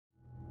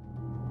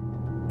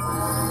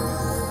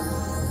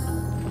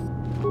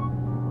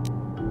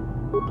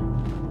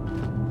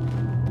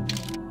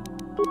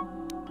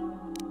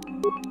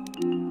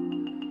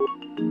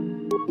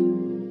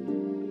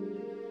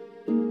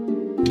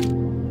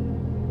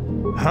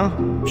Huh?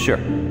 Sure.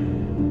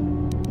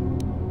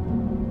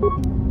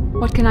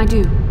 What can I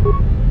do?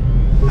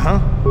 Huh?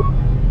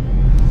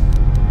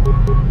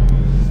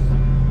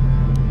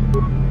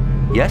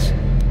 Yes?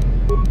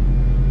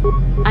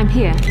 I'm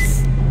here.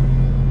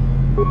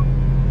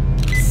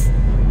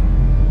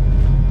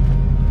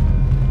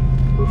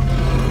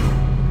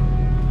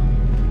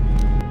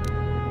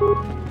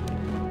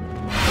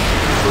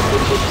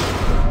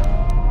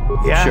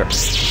 Yeah. Sure.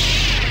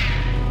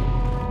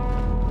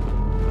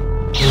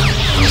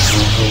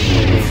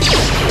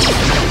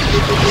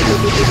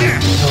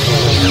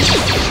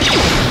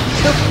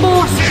 The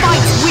Force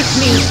fights with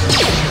me!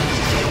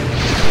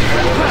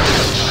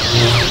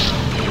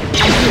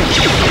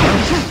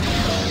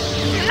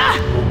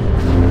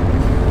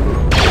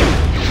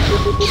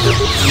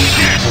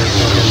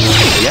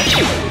 Yes?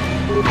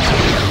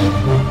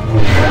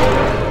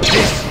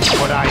 This is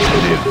what I do.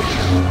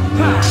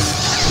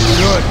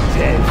 You're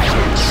dead.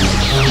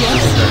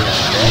 Yes?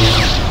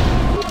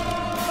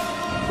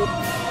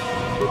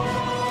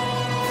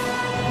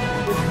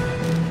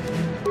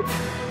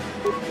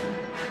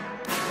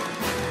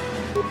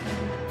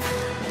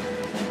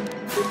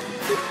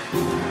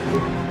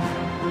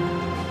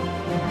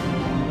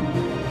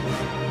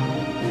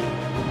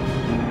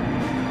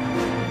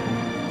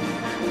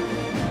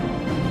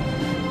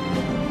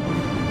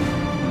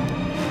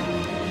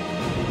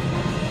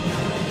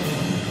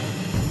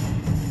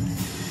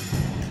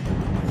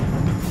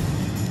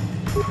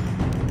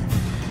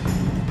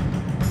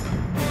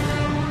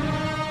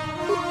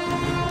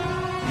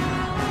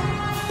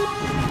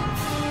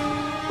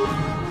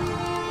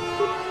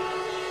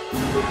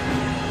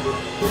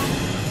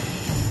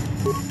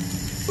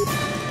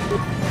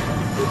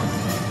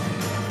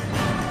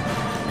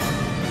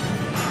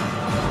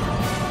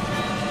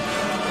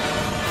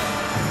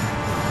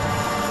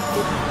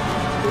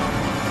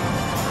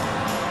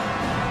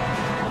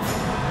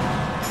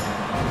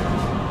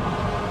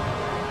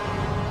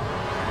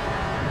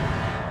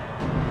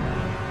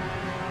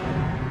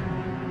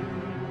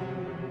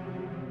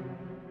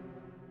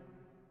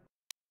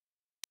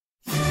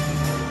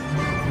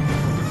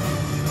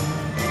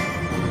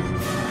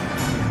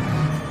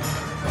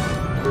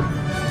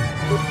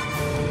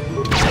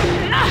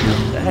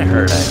 That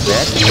hurt, I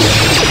bet.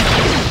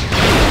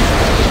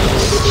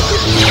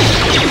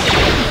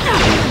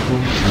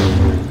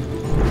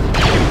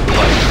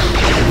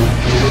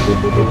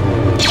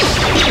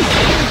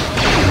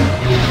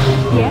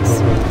 Yes?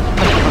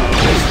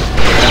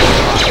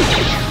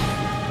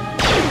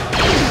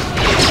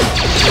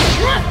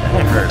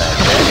 That hurt, I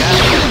bet.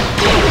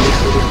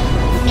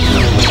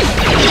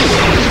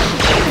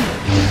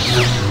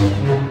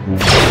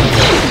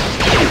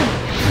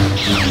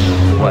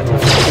 What?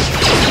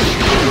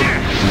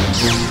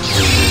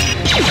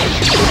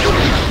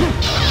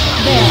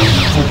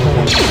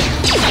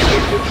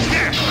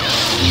 There.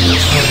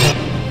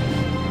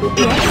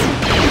 Yes?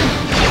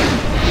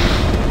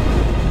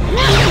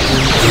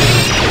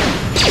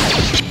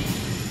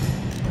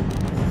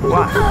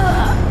 What?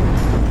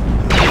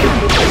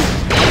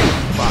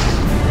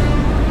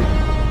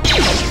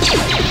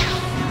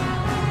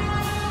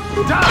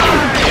 Die!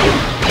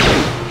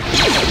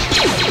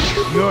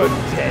 You're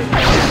dead.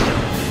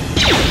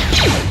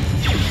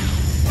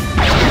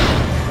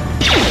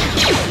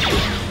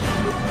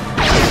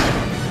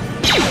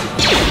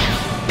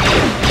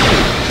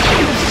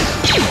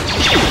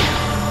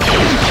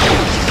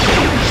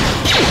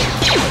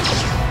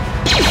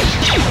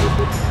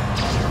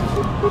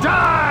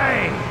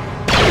 Die!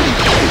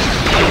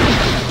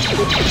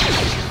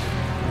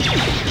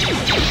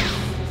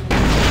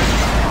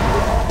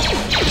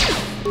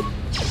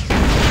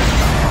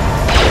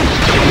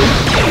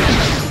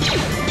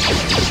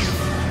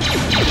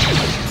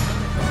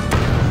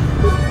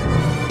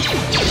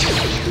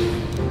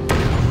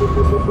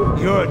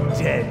 You're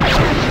dead.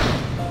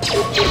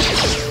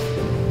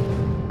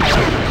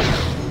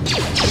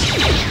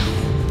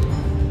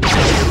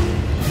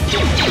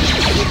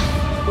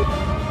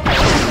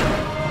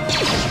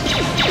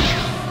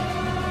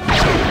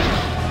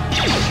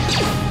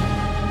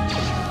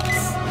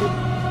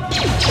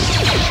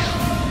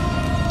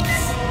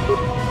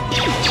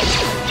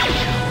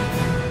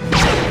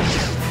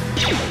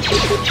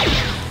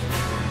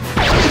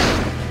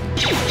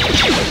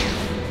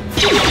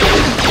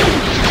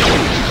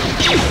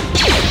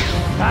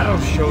 That'll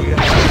show you.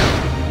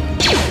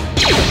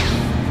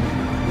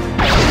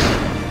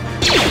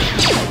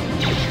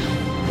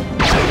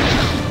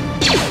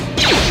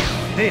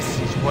 This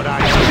is what I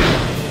do.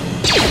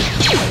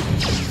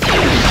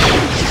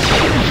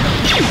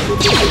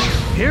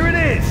 Here it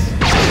is.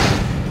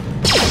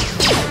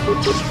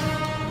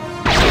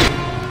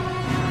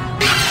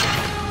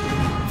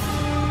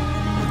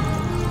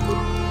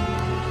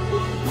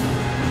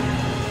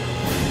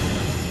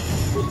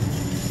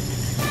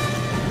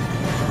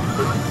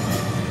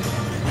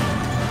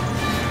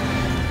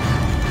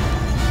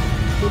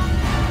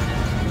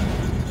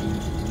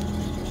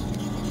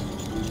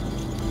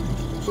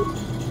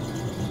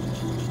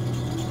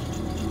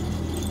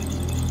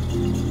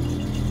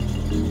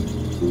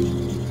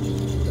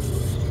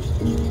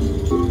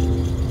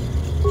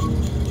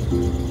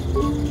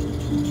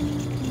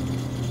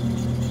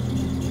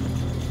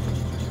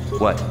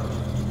 What?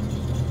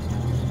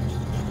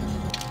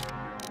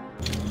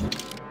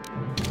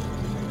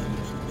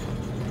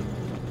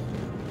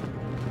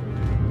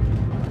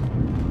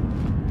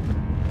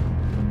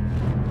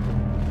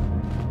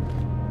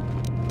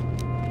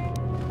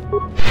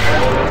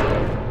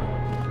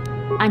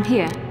 I'm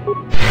here.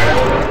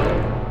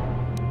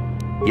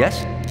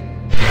 Yes?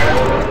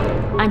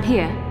 I'm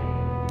here.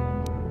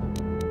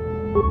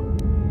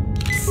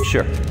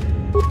 Sure.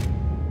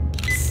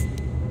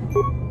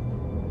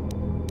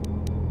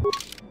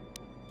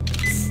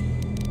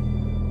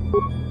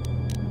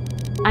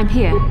 I'm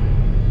here.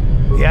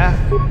 Yeah?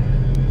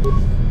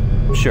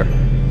 Sure.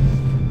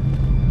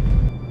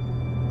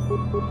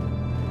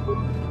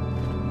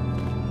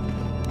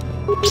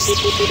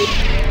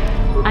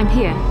 I'm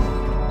here.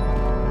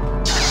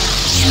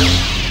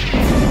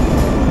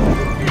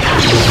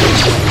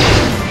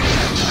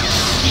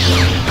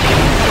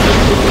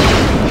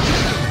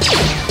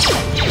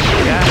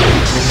 Yeah?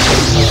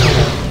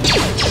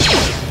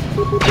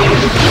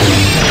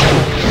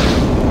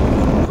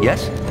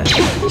 Yes?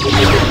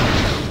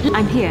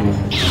 I'm here.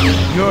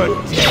 You're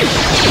dead.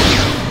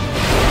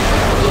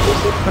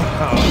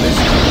 Oh, this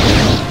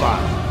is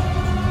fun.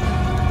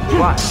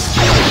 What?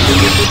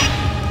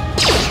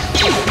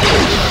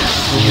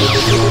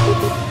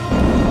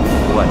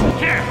 What?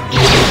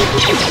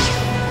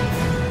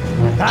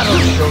 That'll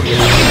show you.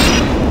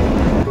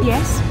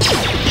 Yes?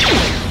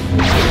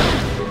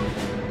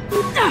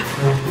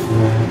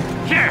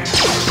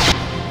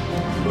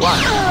 What?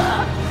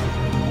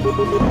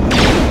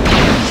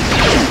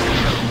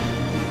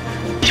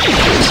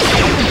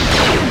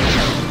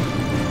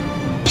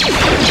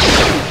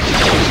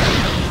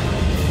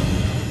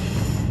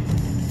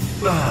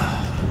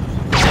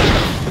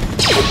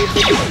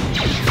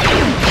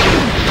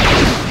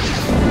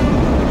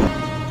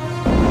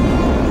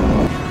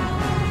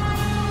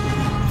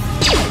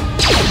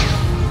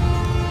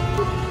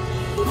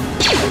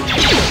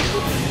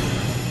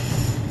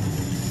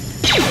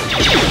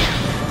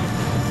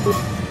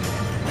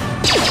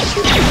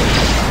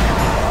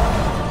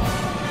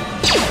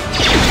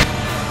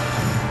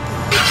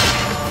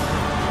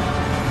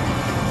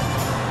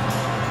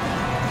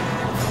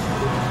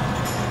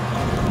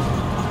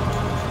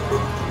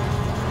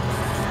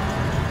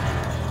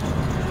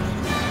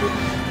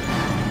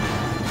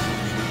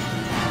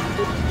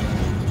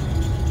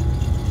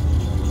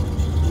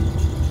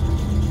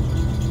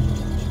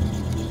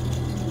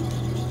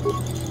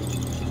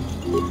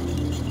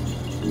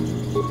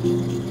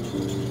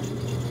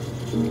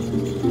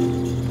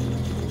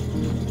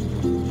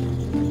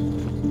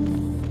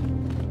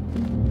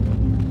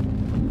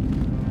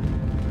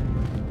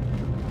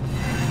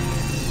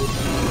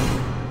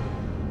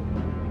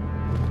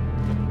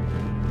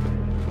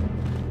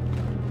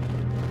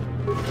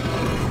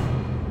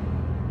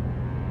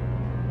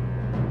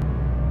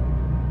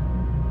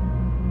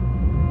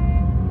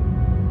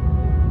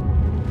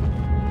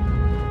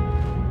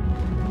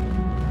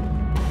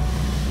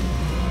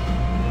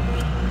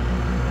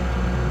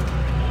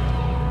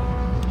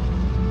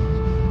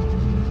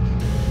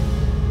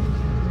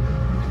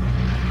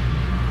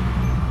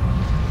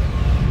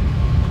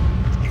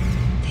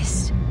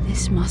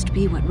 This must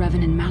be what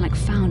Revan and Malak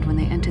found when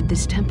they entered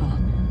this temple.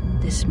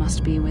 This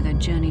must be where their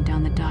journey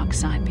down the dark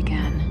side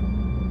began.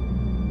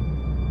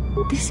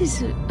 This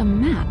is a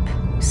map,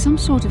 some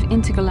sort of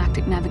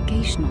intergalactic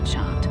navigational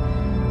chart.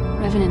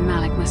 Revan and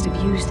Malak must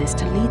have used this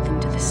to lead them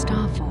to the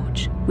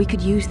Starforge. We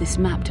could use this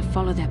map to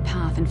follow their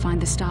path and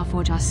find the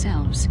Starforge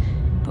ourselves,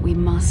 but we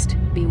must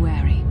be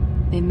wary.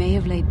 They may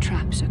have laid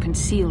traps or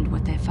concealed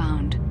what they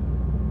found.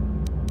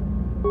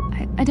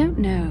 I don't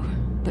know,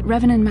 but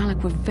Revan and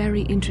Malak were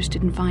very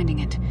interested in finding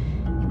it.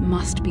 It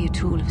must be a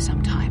tool of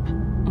some type,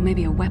 or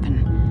maybe a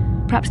weapon.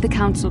 Perhaps the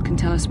Council can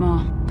tell us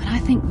more, but I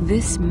think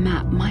this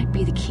map might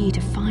be the key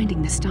to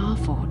finding the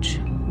Starforge,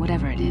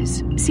 whatever it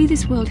is. See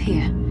this world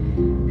here?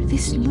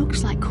 This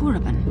looks like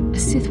Korriban, a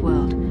Sith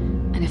world.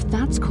 And if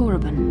that's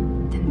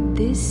Korriban, then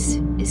this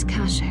is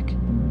Kashyyyk,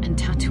 and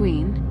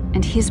Tatooine,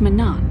 and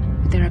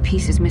Hizmanan. But there are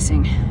pieces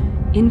missing.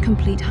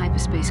 Incomplete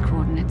hyperspace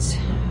coordinates,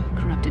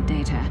 corrupted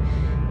data,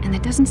 and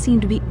there doesn't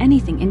seem to be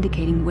anything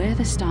indicating where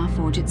the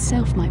Starforge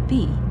itself might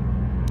be.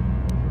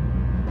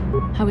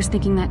 I was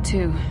thinking that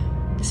too.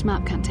 This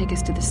map can't take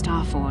us to the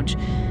Starforge,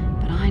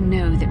 but I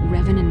know that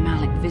Revan and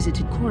Malak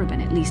visited Korriban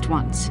at least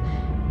once.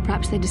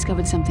 Perhaps they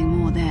discovered something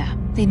more there.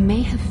 They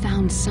may have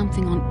found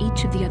something on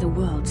each of the other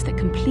worlds that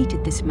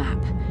completed this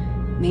map.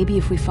 Maybe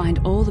if we find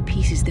all the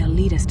pieces, they'll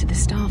lead us to the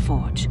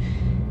Starforge,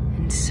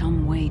 and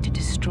some way to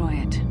destroy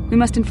it. We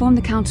must inform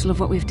the Council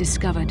of what we've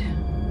discovered.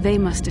 They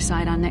must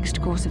decide our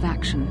next course of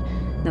action,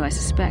 though I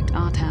suspect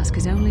our task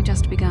has only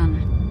just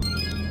begun.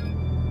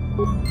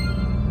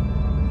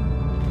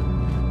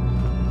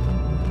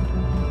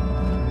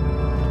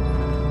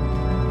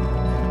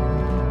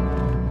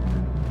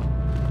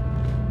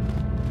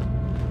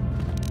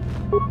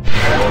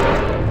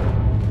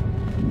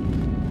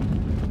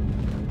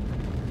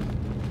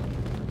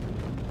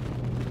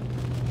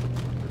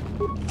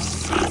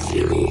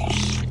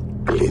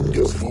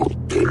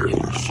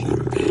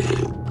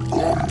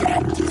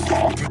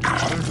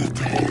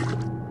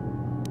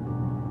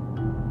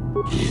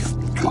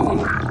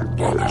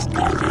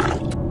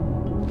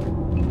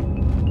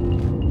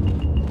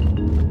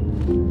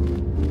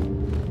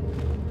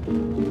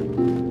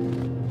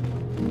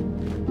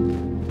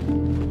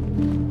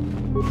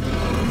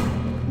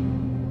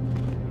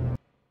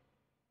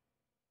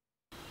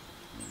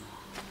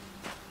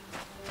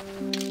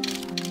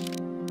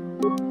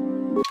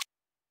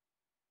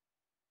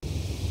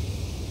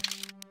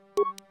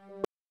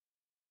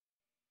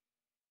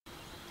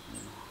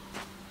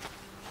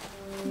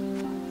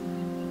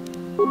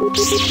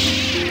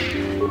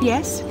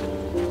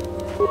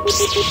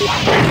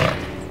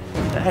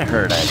 That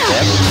hurt, I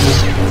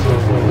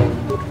bet.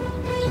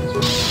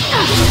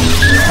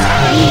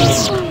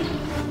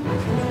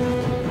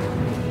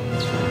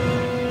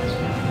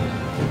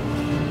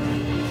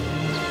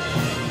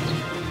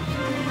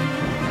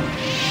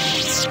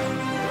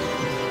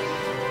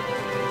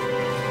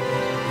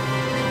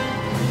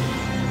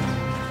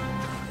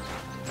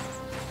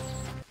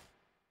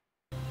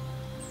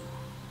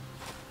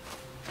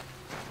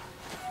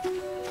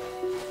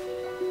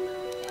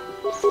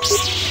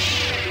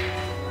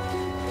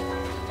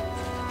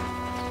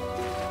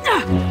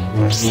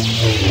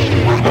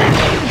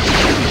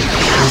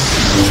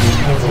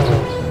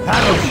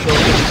 That'll show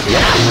you.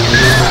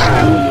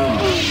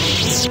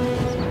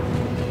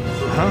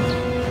 Huh?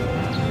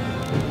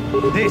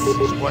 This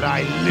is what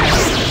I live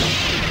for.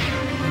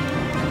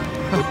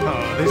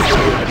 Oh, this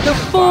is The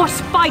Force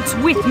fights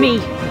with me!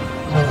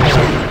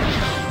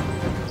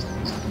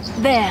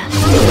 There.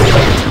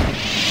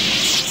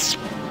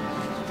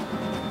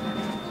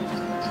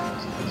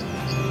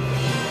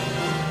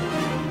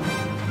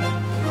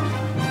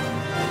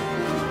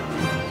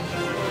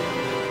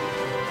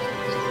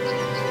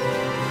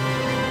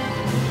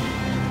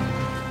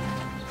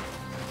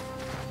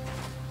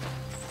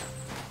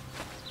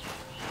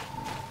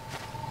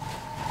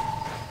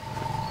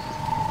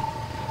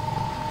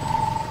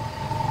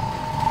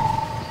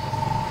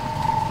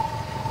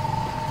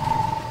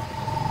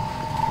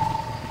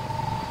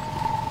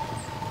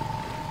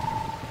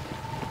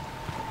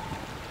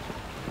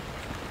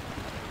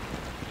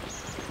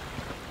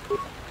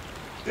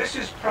 This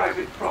is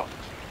private property.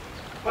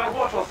 By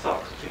what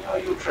authority are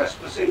you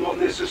trespassing on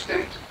this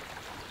estate?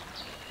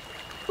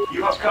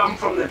 You have come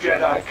from the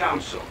Jedi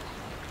Council.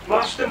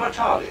 Master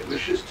Matali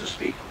wishes to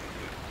speak with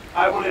you.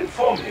 I will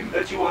inform him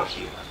that you are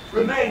here.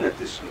 Remain at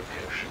this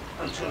location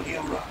until he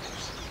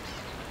arrives.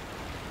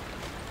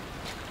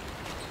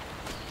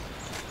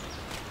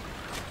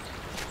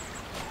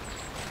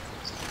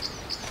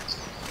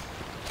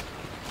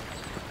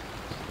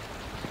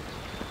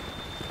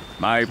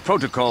 My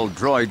protocol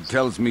droid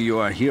tells me you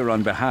are here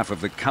on behalf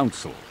of the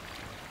Council.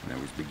 I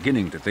was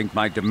beginning to think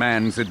my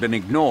demands had been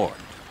ignored,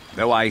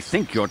 though I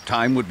think your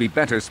time would be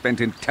better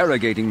spent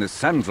interrogating the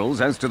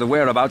Scoundrels as to the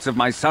whereabouts of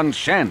my son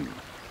Shen.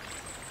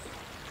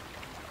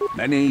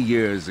 Many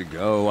years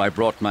ago, I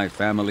brought my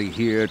family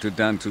here to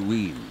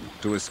Dantooine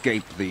to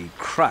escape the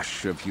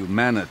crush of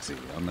humanity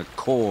on the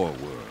core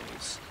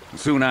worlds.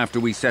 Soon after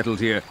we settled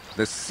here,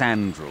 the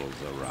Scoundrels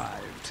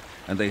arrived,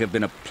 and they have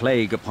been a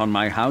plague upon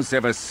my house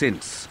ever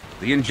since.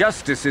 The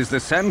injustices the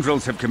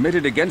Scoundrels have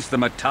committed against the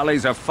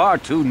Matalis are far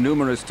too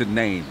numerous to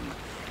name.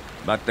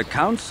 But the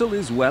Council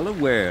is well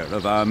aware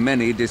of our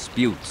many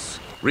disputes.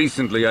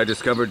 Recently, I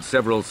discovered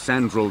several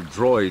Scoundrel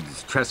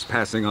droids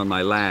trespassing on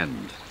my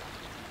land.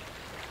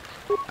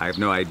 I have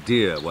no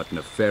idea what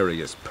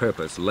nefarious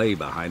purpose lay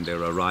behind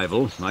their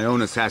arrival. My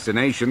own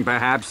assassination,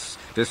 perhaps.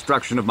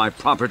 Destruction of my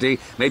property.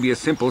 Maybe a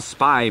simple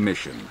spy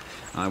mission.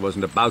 I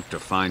wasn't about to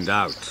find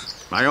out.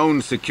 My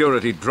own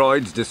security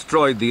droids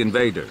destroyed the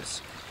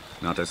invaders.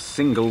 Not a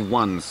single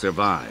one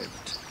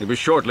survived. It was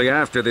shortly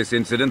after this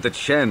incident that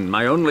Shen,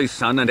 my only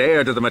son and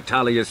heir to the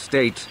Matali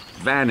estate,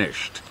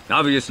 vanished.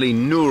 Obviously,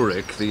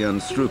 Nurik, the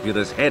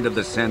unscrupulous head of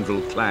the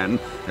Scoundrel clan,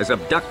 has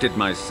abducted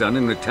my son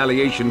in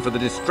retaliation for the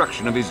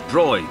destruction of his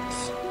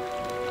droids.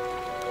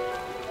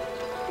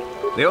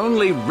 The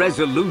only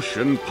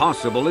resolution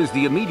possible is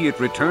the immediate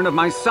return of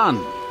my son.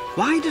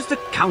 Why does the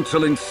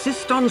Council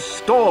insist on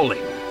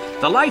stalling?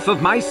 The life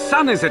of my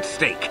son is at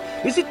stake.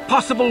 Is it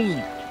possible?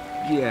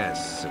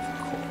 Yes, of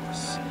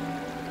course.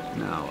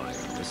 Now I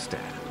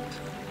understand.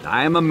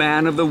 I am a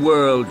man of the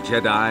world,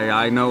 Jedi.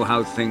 I know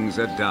how things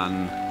are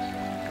done.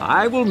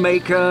 I will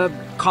make a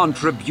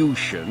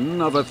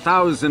contribution of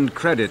 1,000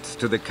 credits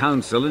to the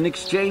Council in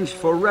exchange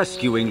for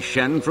rescuing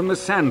Shen from the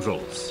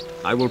Scoundrels.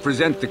 I will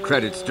present the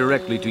credits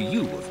directly to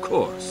you, of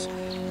course.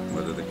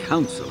 Whether the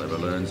Council ever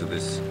learns of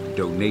this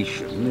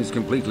donation is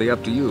completely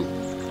up to you.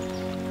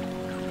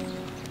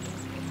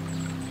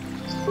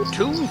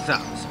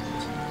 2,000?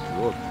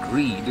 Your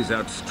greed is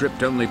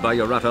outstripped only by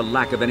your utter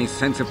lack of any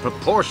sense of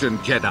proportion,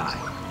 Jedi.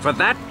 For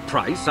that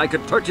price, I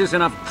could purchase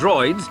enough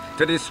droids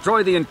to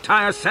destroy the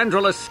entire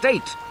Scoundrel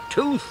estate.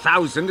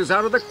 2,000 is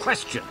out of the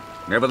question.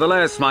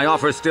 Nevertheless, my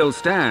offer still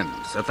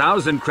stands.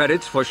 1,000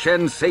 credits for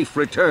Shen's safe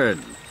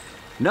return.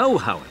 Know,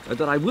 however,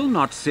 that I will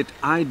not sit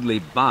idly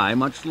by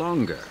much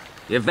longer.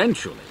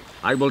 Eventually,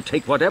 I will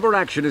take whatever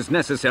action is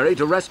necessary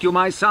to rescue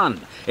my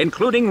son,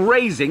 including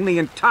razing the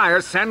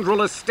entire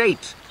Scoundrel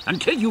estate.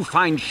 Until you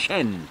find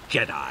Shen,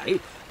 Jedi,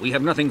 we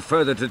have nothing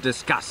further to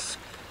discuss.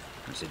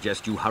 I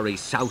suggest you hurry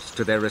south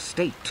to their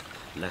estate,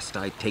 lest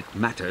I take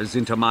matters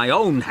into my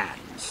own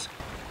hands.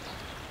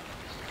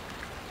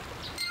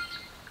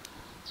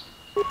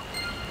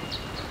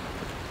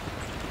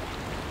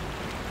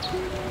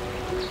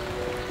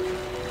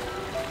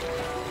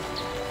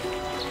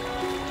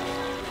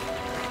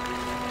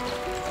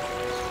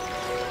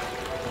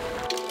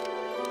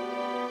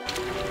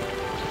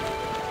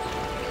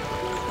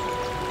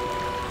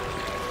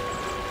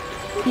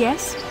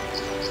 Yes?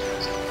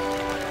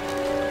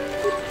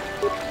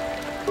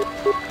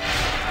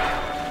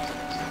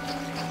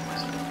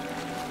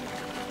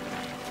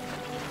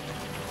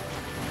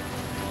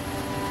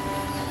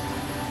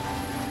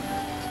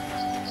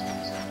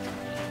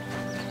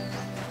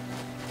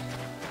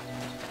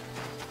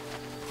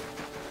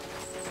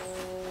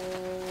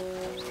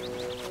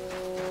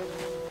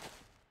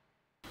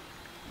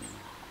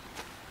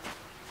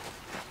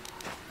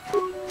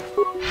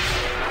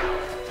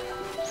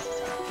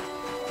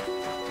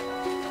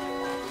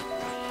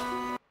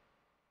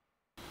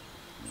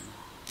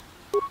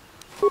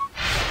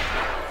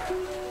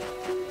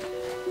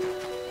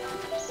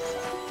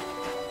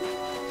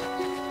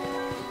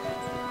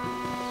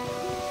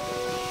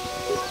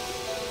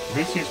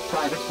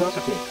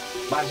 property.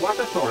 By what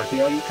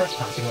authority are you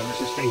trespassing on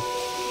this estate?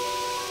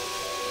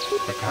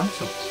 The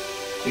Council.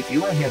 If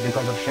you are here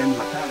because of Shen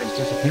Matale's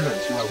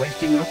disappearance, you are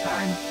wasting your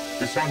time.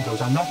 The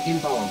Santos are not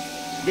involved.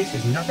 This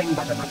is nothing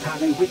but a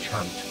Matale witch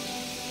hunt.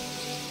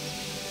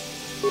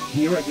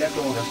 Nurek left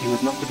orders he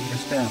was not to be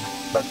disturbed,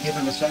 but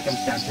given the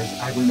circumstances,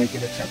 I will make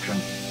an exception.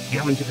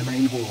 Go into the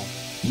main hall.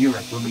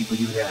 Nurek will meet with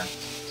you there.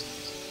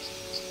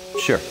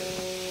 Sure.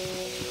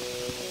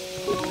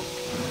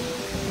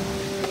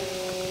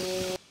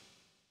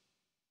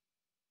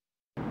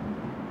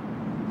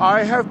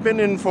 I have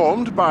been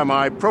informed by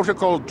my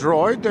protocol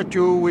droid that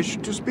you wish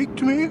to speak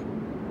to me.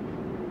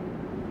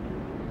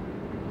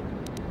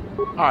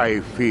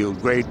 I feel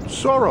great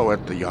sorrow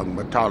at the young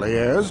Matale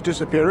heir's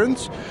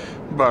disappearance,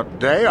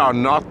 but they are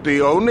not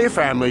the only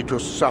family to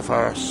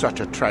suffer such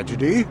a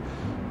tragedy.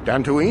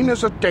 Dantooine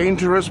is a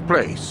dangerous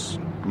place.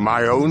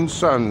 My own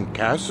son,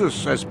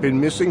 Cassius, has been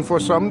missing for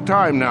some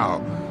time now,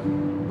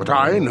 but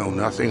I know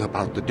nothing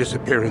about the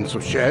disappearance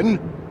of Shen.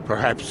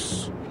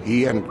 Perhaps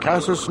he and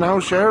Cassius now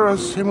share a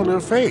similar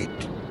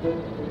fate.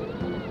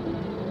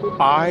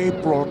 I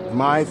brought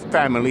my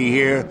family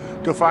here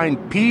to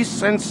find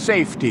peace and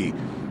safety,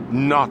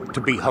 not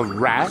to be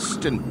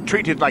harassed and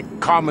treated like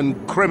common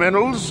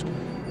criminals.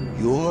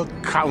 Your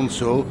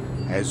council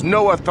has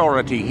no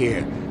authority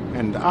here,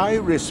 and I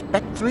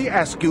respectfully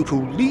ask you to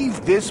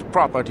leave this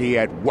property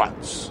at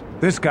once.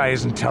 This guy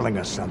isn't telling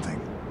us something.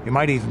 He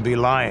might even be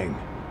lying.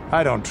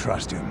 I don't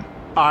trust him.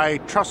 I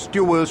trust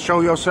you will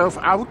show yourself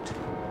out.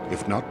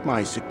 If not,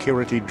 my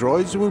security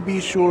droids will be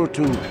sure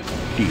to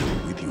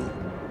deal with you.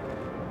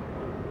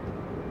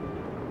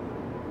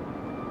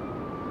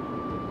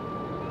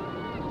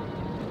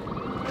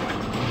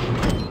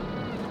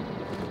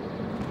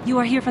 You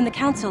are here from the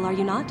Council, are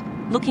you not?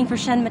 Looking for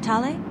Shen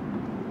Matale?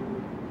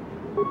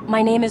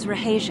 My name is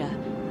Rahasia.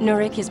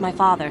 Nurek is my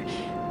father.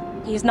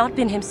 He has not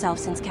been himself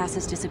since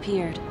Cassius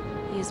disappeared.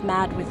 He is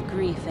mad with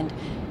grief, and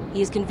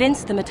he is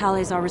convinced the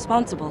Matales are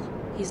responsible.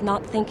 He's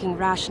not thinking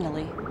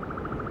rationally.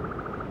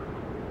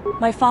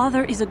 My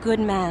father is a good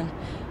man.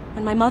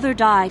 When my mother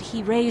died,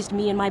 he raised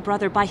me and my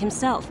brother by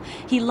himself.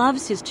 He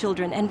loves his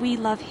children, and we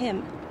love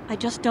him. I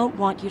just don't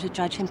want you to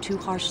judge him too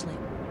harshly.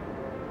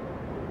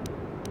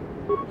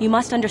 You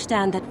must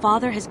understand that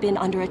Father has been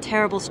under a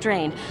terrible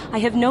strain. I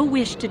have no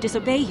wish to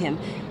disobey him,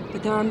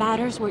 but there are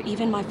matters where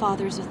even my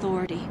father's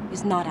authority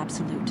is not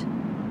absolute.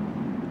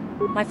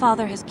 My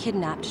father has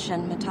kidnapped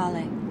Shen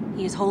Matale.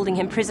 He is holding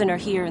him prisoner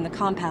here in the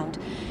compound.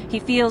 He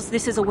feels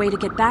this is a way to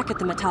get back at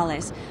the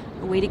Matales,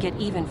 a way to get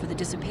even for the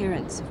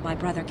disappearance of my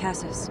brother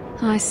Cassius.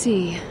 I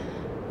see.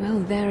 Well,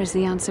 there is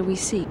the answer we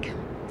seek.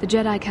 The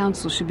Jedi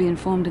Council should be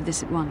informed of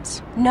this at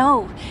once.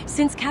 No.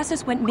 Since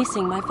Cassius went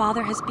missing, my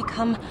father has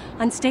become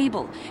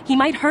unstable. He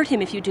might hurt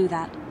him if you do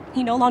that.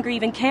 He no longer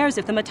even cares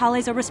if the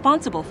Matales are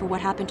responsible for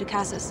what happened to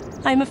Cassius.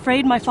 I am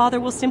afraid my father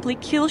will simply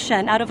kill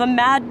Shen out of a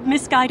mad,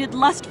 misguided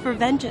lust for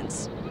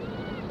vengeance.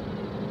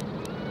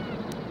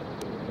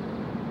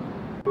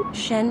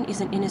 Shen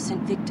is an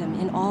innocent victim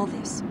in all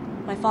this.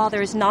 My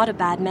father is not a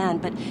bad man,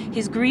 but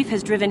his grief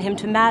has driven him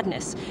to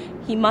madness.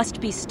 He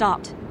must be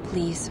stopped.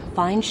 Please,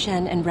 find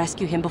Shen and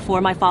rescue him before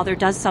my father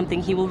does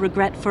something he will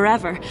regret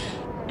forever.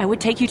 I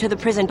would take you to the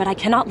prison, but I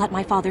cannot let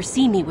my father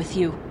see me with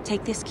you.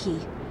 Take this key.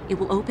 It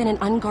will open an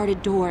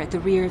unguarded door at the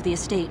rear of the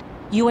estate.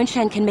 You and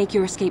Shen can make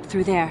your escape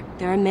through there.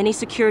 There are many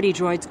security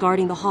droids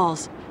guarding the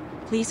halls.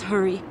 Please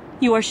hurry.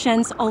 You are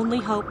Shen's only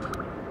hope.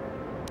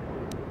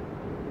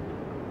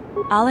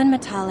 Alan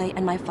Matale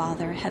and my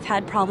father have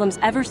had problems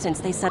ever since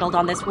they settled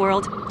on this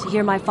world. To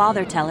hear my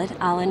father tell it,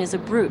 Alan is a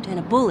brute and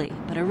a bully,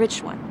 but a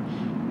rich one.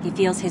 He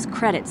feels his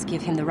credits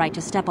give him the right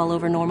to step all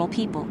over normal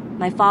people.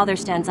 My father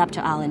stands up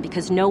to Alan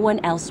because no one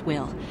else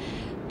will.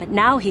 But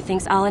now he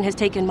thinks Alan has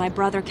taken my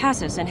brother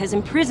Cassius and has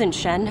imprisoned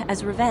Shen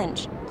as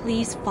revenge.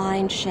 Please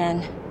find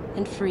Shen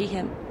and free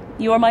him.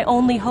 You are my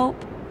only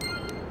hope.